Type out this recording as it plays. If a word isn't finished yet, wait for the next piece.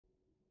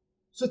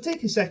So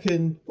take a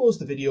second, pause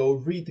the video,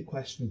 read the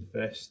question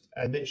first,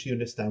 and make sure you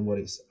understand what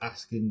it's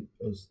asking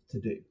us to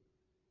do.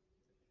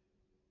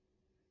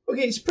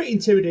 Okay, it's a pretty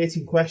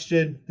intimidating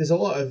question. There's a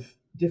lot of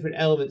different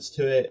elements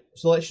to it,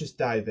 so let's just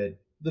dive in.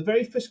 The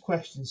very first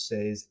question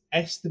says,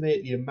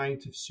 estimate the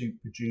amount of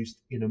soup produced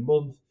in a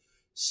month.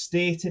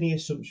 State any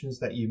assumptions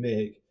that you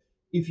make.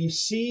 If you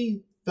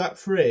see that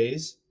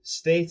phrase,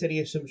 state any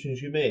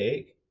assumptions you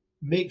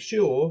make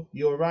sure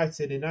you're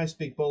writing in nice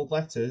big bold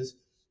letters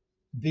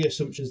the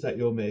assumptions that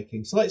you're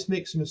making. So let's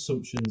make some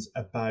assumptions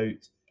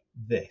about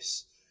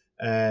this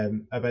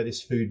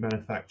food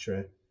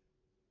manufacturer.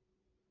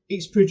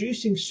 It's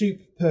producing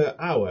soup per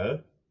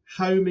hour.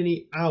 How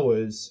many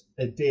hours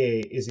a day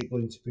is it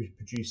going to be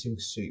producing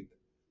soup?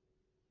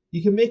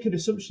 You can make an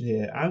assumption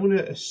here. I'm going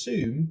to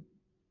assume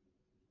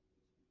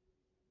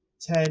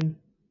 10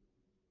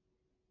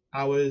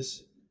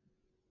 hours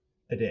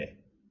a day.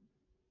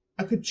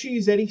 I could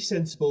choose any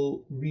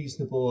sensible,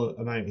 reasonable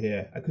amount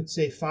here. I could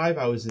say 5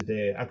 hours a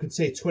day. I could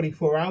say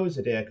 24 hours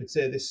a day. I could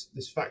say this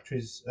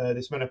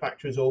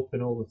manufacturer is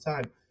open all the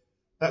time.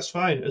 That's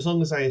fine, as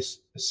long as I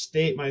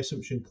state my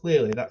assumption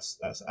clearly. That's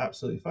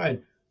absolutely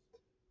fine.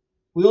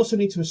 We also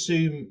need to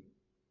assume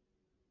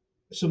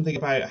something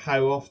about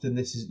how often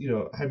this is,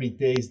 how many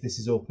days this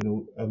is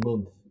open a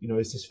month.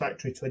 Is this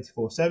factory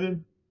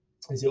 24/7?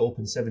 Is it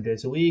open 7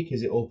 days a week?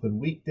 Is it open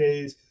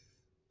weekdays?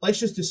 Let's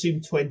just assume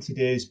 20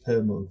 days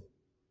per month.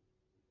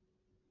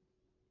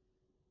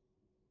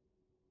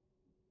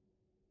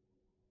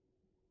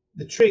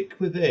 The trick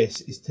with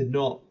this is to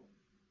not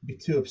be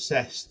too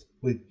obsessed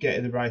with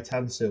getting the right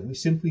answer. We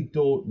simply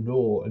don't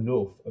know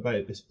enough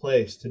about this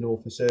place to know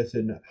for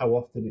certain how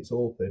often it's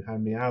open, how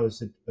many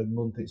hours a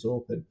month it's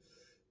open.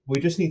 We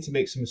just need to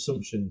make some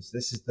assumptions.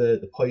 This is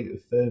the point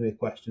of Fermi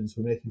questions.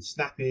 We're making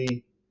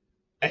snappy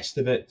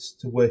estimates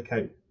to work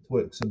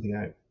something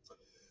out.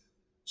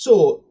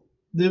 So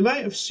the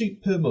amount of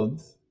soup per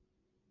month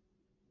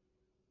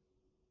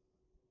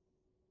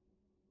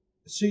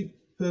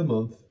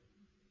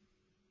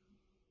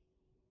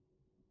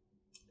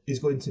is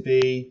going to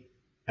be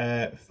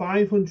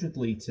 500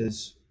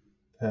 litres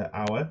per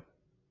hour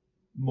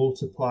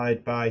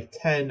multiplied by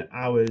 10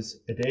 hours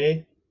a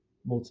day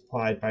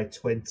multiplied by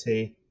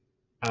 20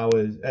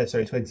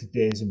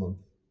 days a month.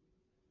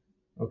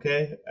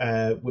 Okay,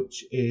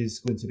 which is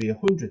going to be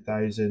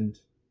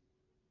 100,000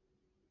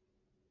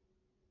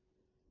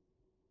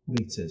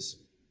 litres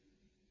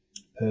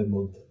per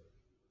month.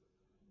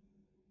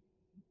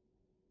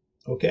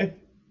 Okay,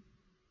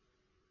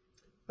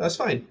 that's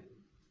fine.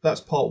 That's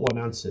part one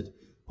answered.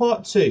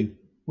 Part two,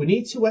 we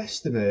need to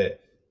estimate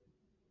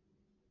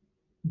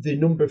the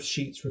number of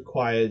sheets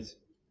required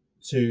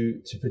to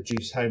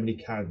produce how many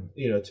cans,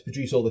 to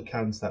produce all the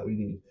cans that we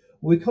need.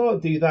 We can't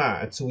do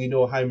that until we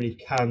know how many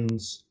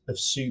cans of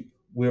soup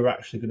we're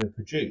actually going to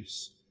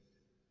produce.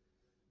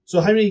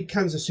 So how many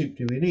cans of soup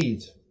do we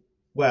need?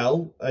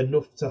 Well,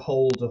 enough to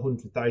hold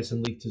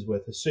 100,000 litres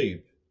worth of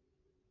soup.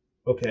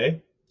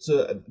 Okay,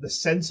 so the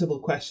sensible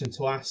question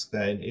to ask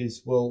then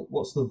is, well,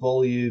 what's the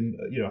volume,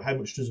 how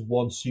much does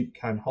one soup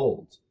can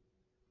hold?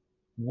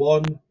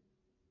 One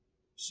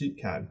soup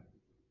can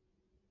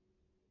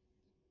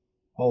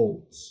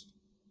holds.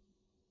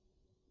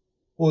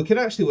 Well, we can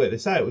actually work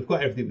this out. We've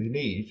got everything we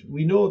need.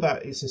 We know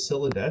that it's a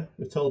cylinder.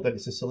 We're told that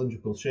it's a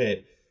cylindrical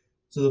shape.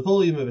 So the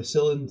volume of a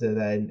cylinder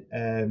then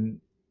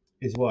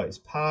is what? It's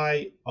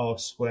pi r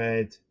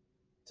squared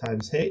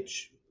times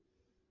h.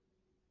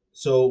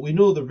 So we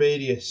know the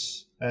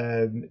radius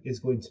is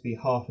going to be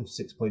half of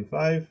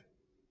 6.5,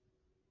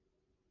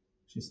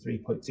 which is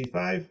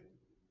 3.25.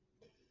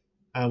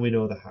 And we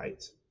know the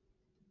height.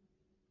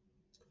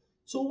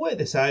 So we'll work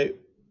this out.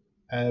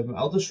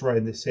 I'll just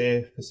round this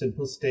here for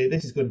simplicity.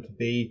 This is going to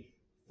be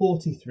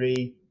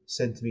 43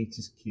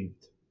 centimetres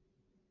cubed.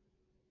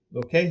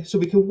 Okay, so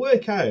we can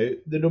work out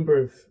the number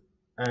of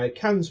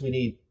cans we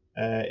need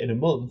in a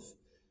month.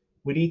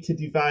 We need to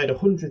divide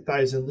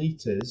 100,000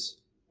 litres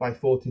by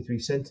 43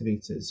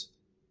 centimetres.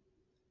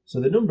 So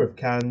the number of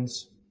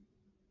cans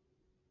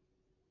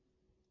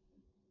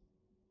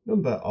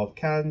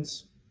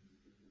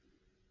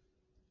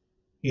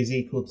is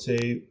equal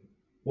to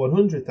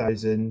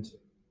 100,000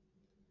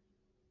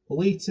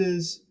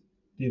 litres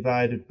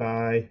divided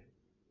by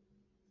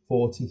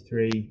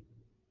 43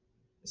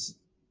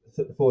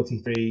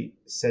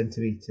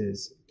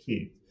 centimetres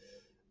cubed.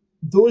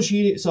 Those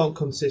units aren't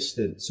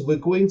consistent, so we're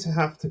going to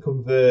have to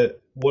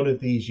convert one of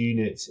these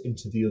units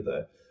into the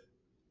other.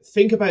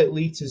 Think about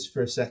litres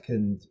for a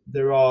second.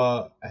 There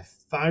are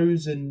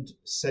 1,000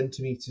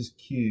 centimetres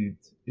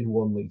cubed in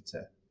 1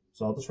 litre.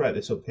 So I'll just write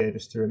this up here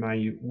just to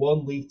remind you.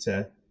 1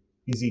 litre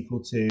is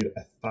equal to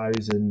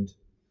 1,000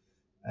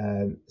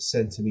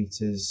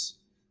 centimetres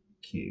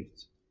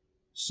cubed.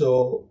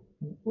 So,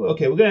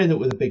 okay, we're going to end up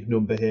with a big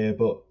number here,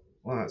 but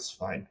well, that's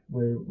fine.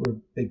 We're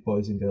big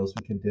boys and girls.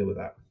 We can deal with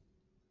that.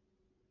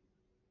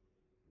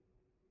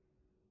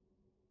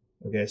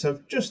 Okay, so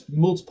I've just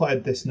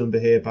multiplied this number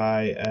here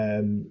by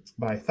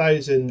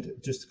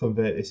 1,000 just to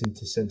convert this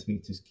into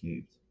centimetres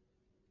cubed.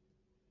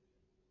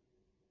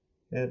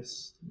 Yeah,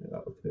 let's make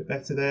that look a bit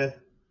better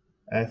there.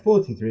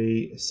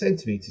 43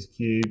 centimeters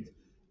cubed.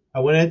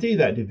 And when I do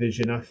that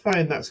division, I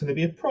find that's going to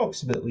be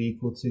approximately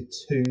equal to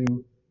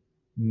 2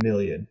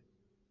 million.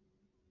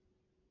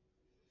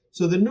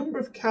 So the number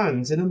of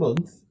cans in a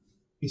month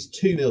is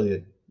 2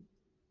 million.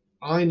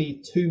 I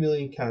need 2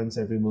 million cans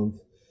every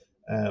month,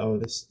 or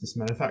this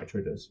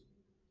manufacturer does,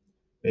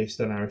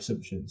 based on our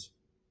assumptions.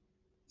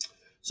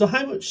 So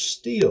how much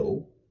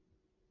steel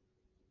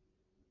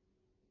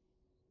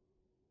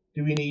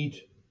do we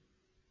need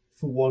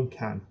for 1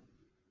 can?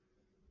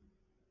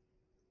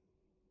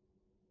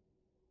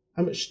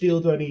 How much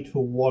steel do I need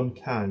for 1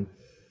 can?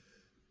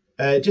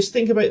 Just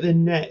think about the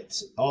net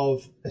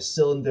of a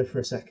cylinder for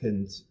a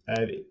second.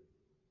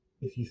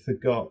 If you've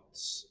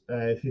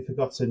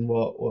forgotten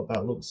what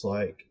that looks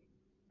like,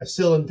 a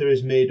cylinder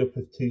is made up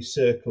of 2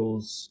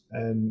 circles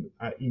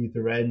at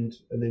either end,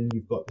 and then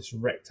you've got this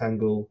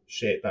rectangle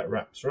shape that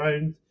wraps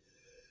around.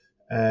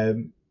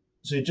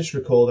 So you just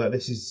recall that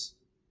this is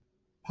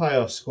pi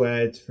r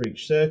squared for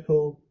each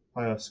circle,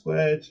 pi r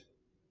squared.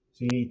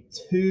 So you need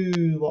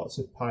 2 lots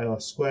of pi r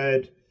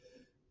squared.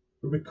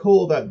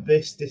 Recall that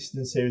this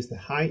distance here is the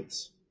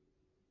height,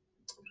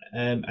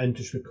 and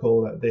just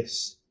recall that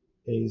this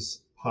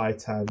is pi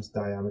times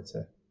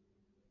diameter.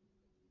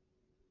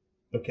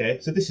 Okay,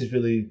 so this is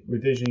really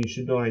revision. You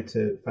should know how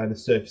to find the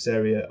surface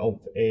area of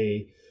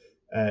a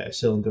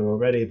cylinder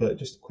already, but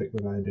just a quick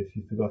reminder if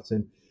you've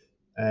forgotten.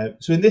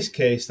 So in this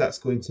case, that's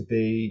going to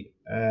be,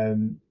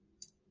 so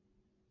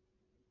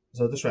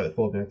I'll just write the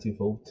formula in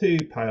full. 2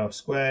 pi r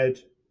squared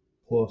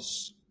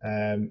plus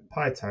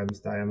pi times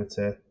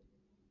diameter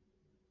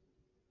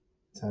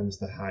times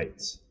the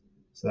height.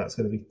 So that's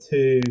going to be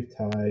 2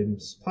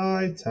 times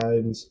pi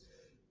times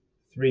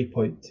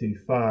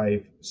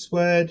 3.25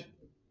 squared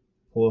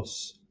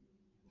plus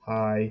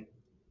pi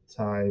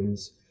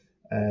times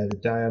the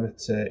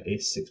diameter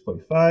is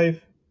 6.5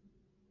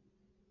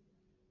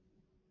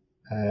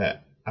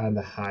 and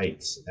the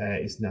height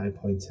is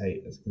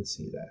 9.8, as you can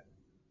see there.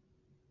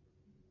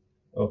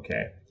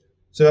 Okay,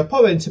 so if I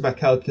pop it into my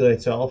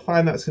calculator, I'll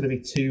find that's going to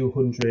be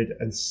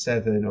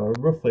 207, or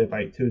roughly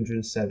about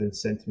 207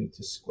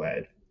 centimeters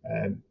squared.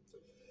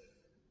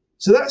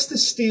 So that's the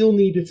steel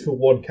needed for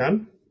 1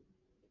 can,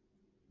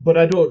 but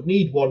I don't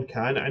need 1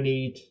 can, I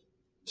need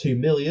 2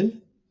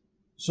 million.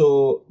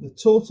 So the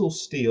total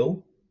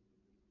steel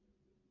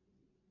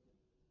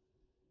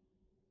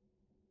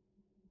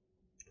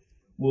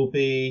will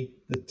be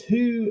the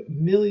 2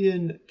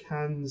 million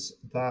cans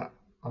that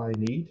I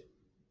need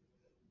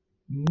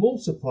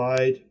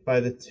multiplied by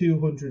the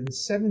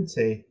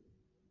 270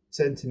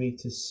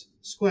 centimeters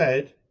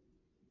squared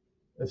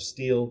of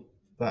steel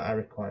that I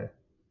require.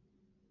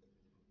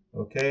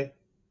 Okay.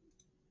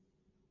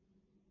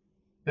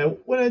 Now,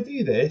 when I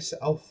do this,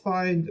 I'll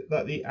find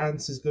that the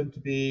answer is going to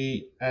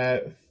be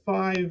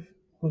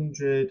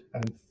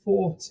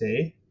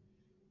 540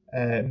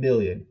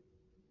 million.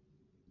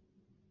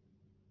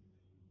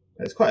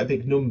 It's quite a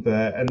big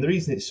number, and the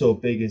reason it's so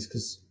big is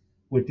because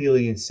we're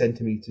dealing in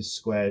centimeters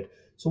squared.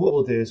 So what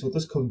we'll do is we'll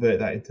just convert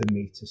that into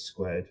meters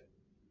squared.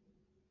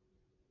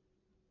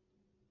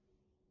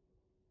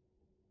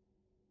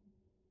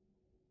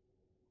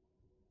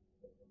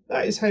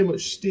 That is how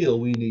much steel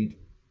we need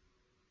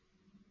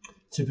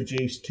to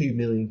produce 2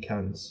 million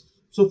cans.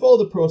 So follow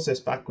the process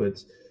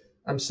backwards.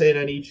 I'm saying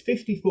I need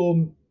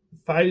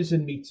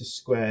 54,000 meters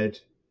squared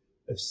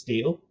of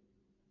steel,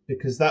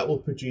 because that will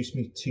produce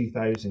me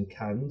 2,000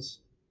 cans,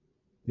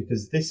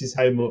 because this is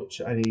how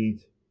much I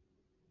need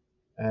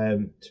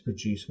to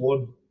produce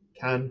 1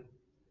 can.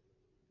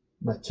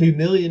 My 2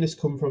 million has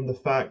come from the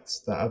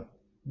fact that I've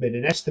made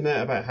an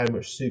estimate about how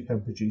much soup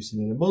I'm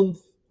producing in a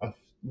month. I've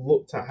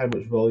looked at how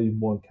much volume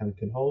 1 can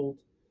hold.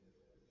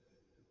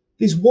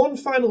 There's one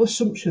final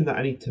assumption that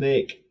I need to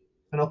make,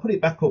 and I'll put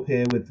it back up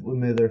here with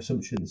my other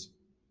assumptions.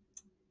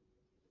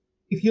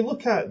 If you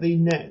look at the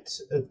net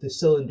of the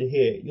cylinder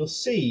here, you'll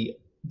see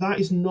that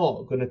is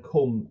not going to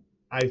come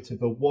out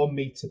of a 1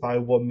 meter by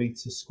 1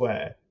 meter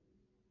square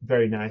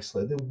very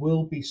nicely. There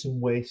will be some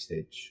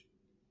wastage.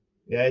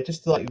 Yeah,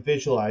 just to like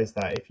visualize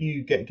that, if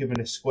you get given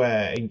a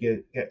square and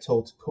get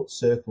told to cut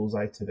circles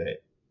out of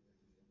it,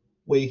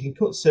 well, you can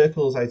cut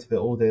circles out of it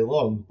all day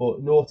long,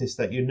 but notice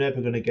that you're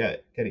never going to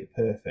get it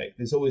perfect.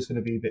 There's always going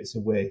to be bits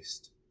of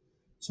waste.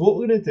 So what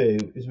we're going to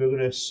do is we're going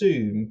to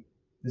assume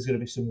there's going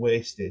to be some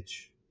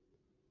wastage.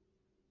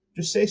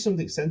 Just say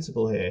something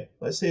sensible here.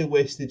 Let's say a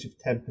wastage of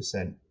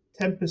 10%.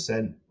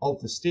 10%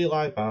 of the steel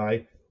I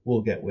buy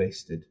will get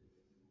wasted.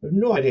 I have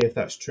no idea if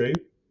that's true,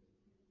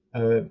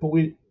 but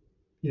we've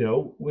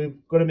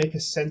got to make a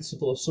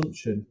sensible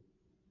assumption.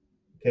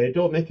 Okay,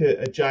 don't make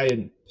a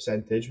giant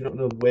percentage. We're not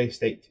going to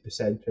waste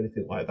 80% or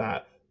anything like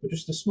that, but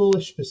just a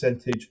smallish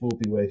percentage will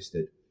be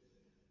wasted.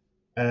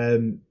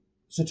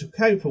 So to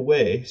account for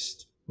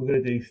waste, we're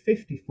going to do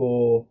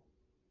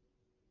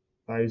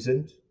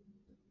 54,000.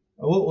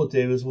 And what we'll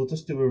do is we'll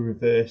just do a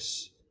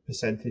reverse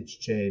percentage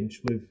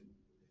change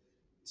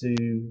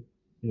to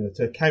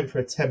account for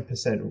a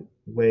 10%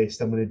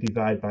 waste. I'm going to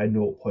divide by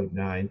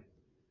 0.9.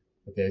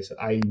 Okay, so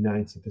i.e.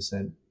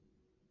 90%.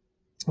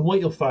 And what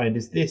you'll find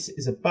is this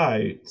is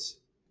about,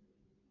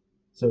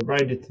 so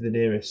rounded to the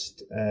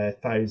nearest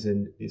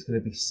 1,000, it's going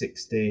to be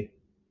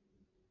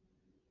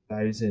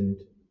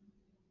 60,000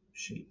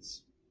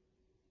 sheets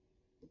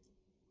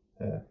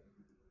per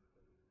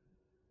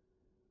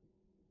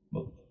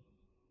month.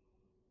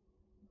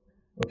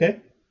 Okay,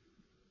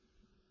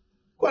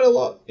 quite a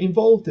lot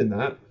involved in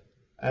that.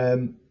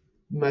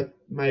 My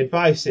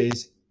advice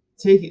is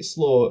take it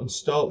slow and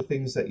start with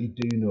things that you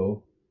do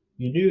know.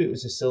 You knew it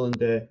was a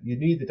cylinder, you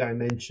knew the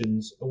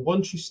dimensions, and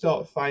once you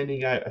start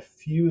finding out a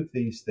few of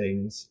these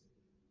things,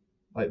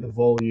 like the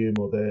volume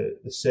or the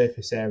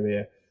surface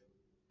area,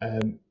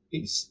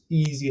 it's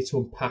easier to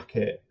unpack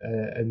it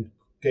and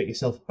get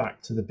yourself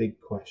back to the big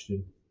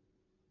question.